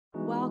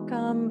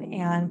welcome.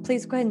 And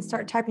please go ahead and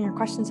start typing your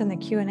questions in the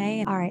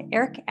Q&A. All right,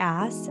 Eric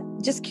asks,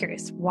 just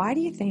curious, why do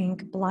you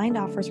think blind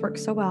offers work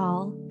so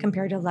well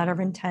compared to letter of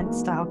intent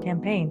style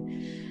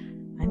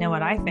campaign? I know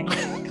what I think.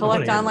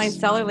 Collect online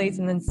seller leads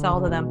and then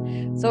sell to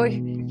them. So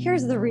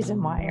here's the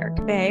reason why,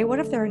 Eric. Bay, what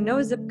if there are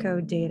no zip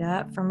code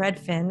data from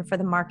Redfin for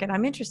the market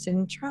I'm interested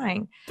in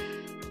trying?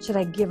 Should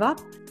I give up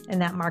in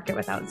that market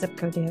without zip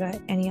code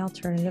data? Any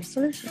alternative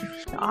solution?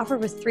 The offer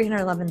was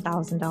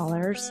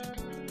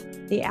 $311,000.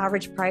 The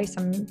average price,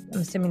 I'm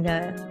assuming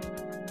the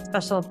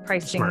special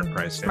pricing,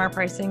 smart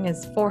pricing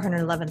is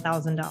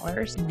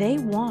 $411,000. They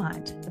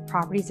want the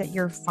properties that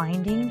you're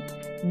finding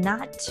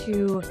not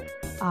to,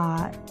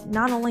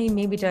 not only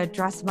maybe to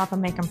dress them up and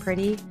make them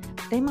pretty,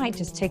 they might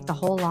just take the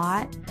whole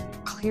lot,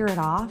 clear it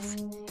off,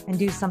 and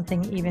do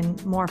something even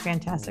more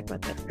fantastic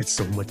with it. It's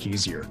so much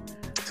easier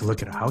to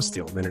look at a house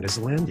deal than it is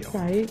a land deal.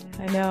 Right,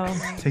 I know.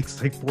 It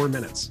takes like 4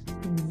 minutes.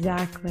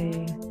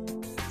 Exactly.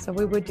 So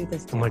we would do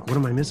this deal. I'm like, what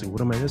am I missing? What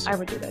am I missing? I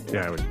would do that deal.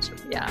 Yeah, I would do so.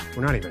 Yeah.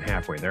 We're not even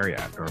halfway there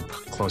yet, or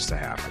close to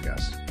half, I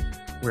guess.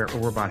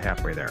 We're about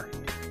halfway there.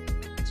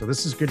 So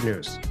this is good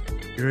news.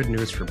 Good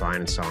news for buying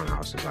and selling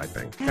houses, I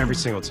think. Yeah. Every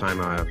single time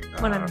a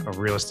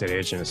real estate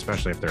agent,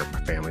 especially if they're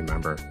a family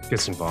member,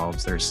 gets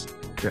involved,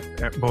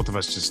 both of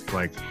us just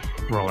like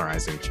roll our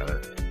eyes at each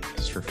other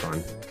just for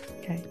fun.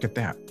 Okay. Look at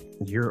that.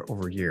 Year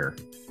over year,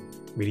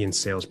 median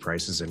sales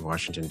prices in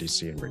Washington,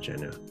 D.C. and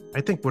Virginia. I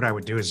think what I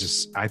would do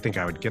is I think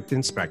I would get the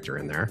inspector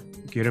in there,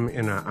 get him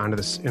in the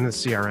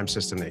CRM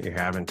system that you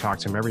have and talk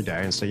to him every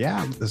day and say,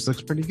 yeah, this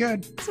looks pretty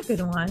good. That's a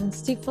good one.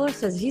 Steve Fuller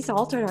says he's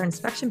altered our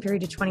inspection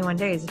period to 21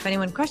 days. If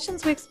anyone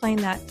questions, we explain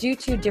that due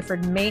to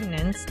deferred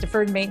maintenance,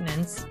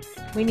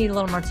 we need a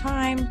little more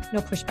time, no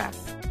pushback.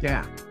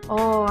 Yeah.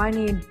 Oh, I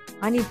need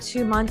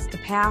 2 months to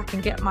pack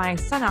and get my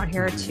son out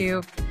here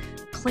to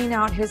clean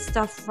out his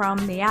stuff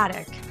from the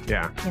attic.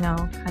 Yeah. You know,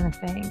 kind of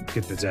thing.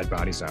 Get the dead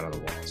bodies out of the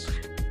walls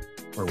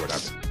or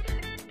whatever.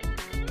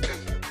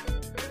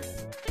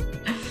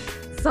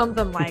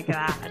 Something like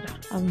that.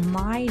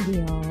 My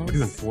deals. We're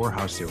doing 4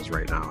 house deals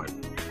right now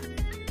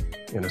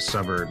in a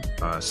suburb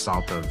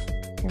south of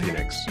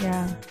Phoenix.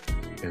 Yeah.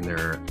 And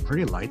they're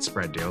pretty light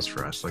spread deals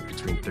for us, like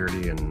between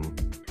 30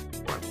 and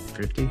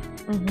 50?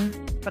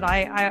 Mm-hmm. But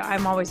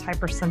I'm always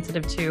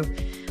hypersensitive to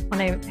when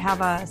I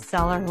have a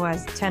seller who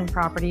has 10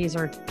 properties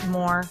or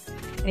more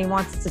and he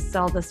wants to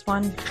sell this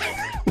one.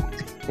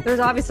 There's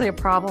obviously a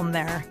problem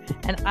there,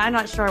 and I'm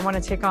not sure I want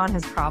to take on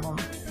his problem.